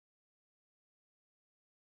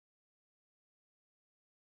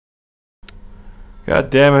God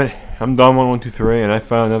damn it. I'm done 1123 and I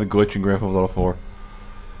found another glitch in Grand Theft Auto 4.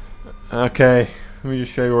 Okay, let me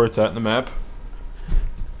just show you where it's at in the map.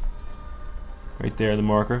 Right there, the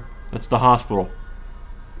marker. That's the hospital.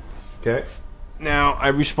 Okay. Now,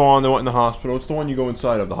 I respawned and went in the hospital. It's the one you go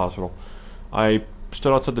inside of the hospital. I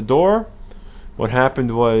stood outside the door. What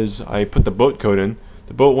happened was I put the boat code in.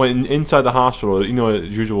 The boat went inside the hospital. You know,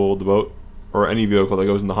 as usual, the boat or any vehicle that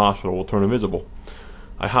goes in the hospital will turn invisible.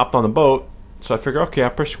 I hopped on the boat, so I figured, okay, I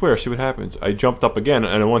press square, see what happens. I jumped up again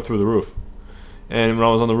and I went through the roof. And when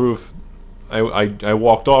I was on the roof, I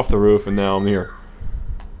walked off the roof and now I'm here.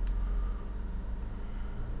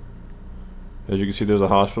 As you can see, there's a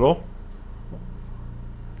hospital.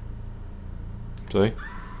 See?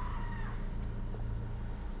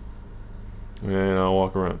 And I'll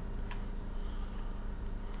walk around.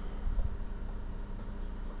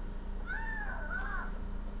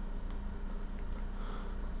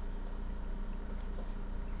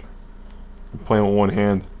 I'm playing with one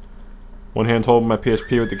hand. One hand's holding my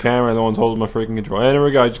PSP with the camera, and the other one's holding my freaking controller. And there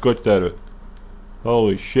we go, I just glitched out of it.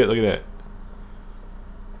 Holy shit, look at that.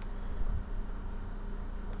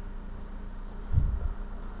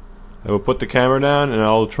 I will put the camera down and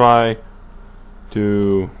I'll try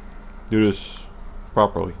to do this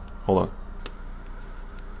properly. Hold on.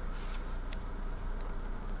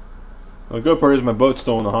 The good part is my boat's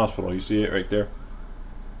still in the hospital. You see it right there?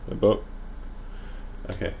 The boat.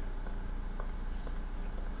 Okay.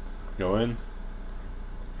 Go in.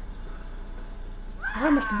 Ah,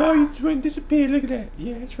 Mr. Bow, you just went and disappeared. Look at that.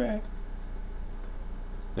 Yeah, that's right.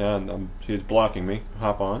 And see, it's blocking me.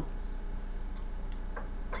 Hop on.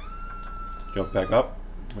 Jump back up.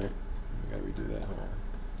 Wait, I gotta redo that. Hold on.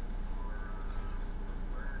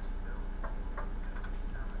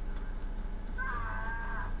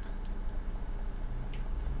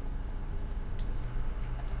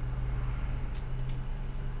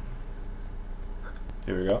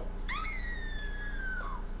 Here we go.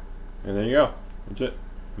 And there you go. That's it.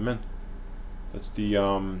 I'm in. That's the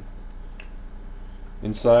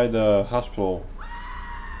inside the hospital.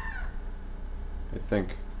 I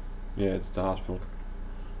think. Yeah, it's the hospital.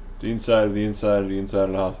 The inside of the inside of the inside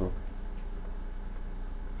of the hospital.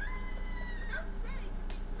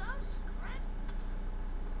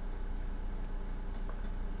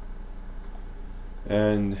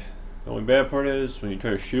 And the only bad part is when you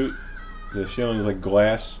try to shoot, the ceiling is like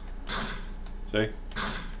glass. See?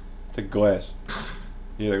 It's like glass.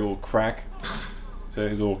 You get like a little crack. See?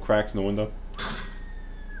 There's little cracks in the window.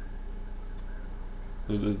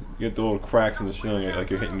 You get the little cracks in the ceiling like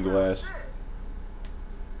you're hitting glass.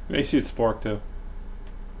 You may see it spark too.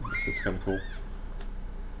 It's kind of cool.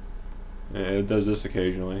 And it does this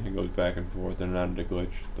occasionally. It goes back and forth and out of the glitch.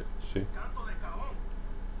 See?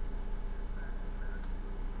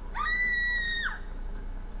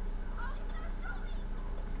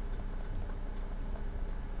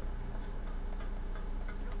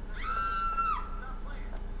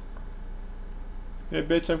 Hey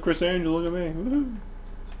bitch, I'm Chris Angel, look at me. Woohoo.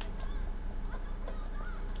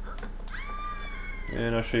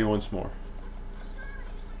 And I'll show you once more.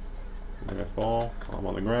 I'm gonna fall, I'm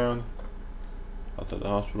on the ground, outside the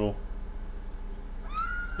hospital.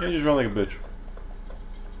 Yeah, just run like a bitch.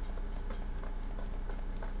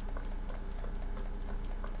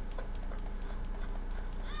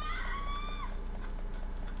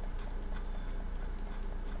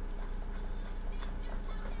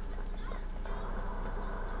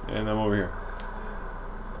 And I'm over here.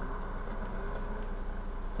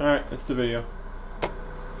 Alright, that's the video.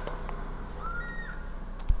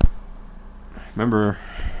 Remember,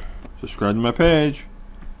 subscribe to my page.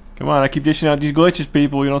 Come on, I keep dishing out these glitches,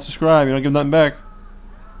 people. You don't subscribe, you don't give nothing back.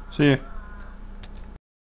 See ya.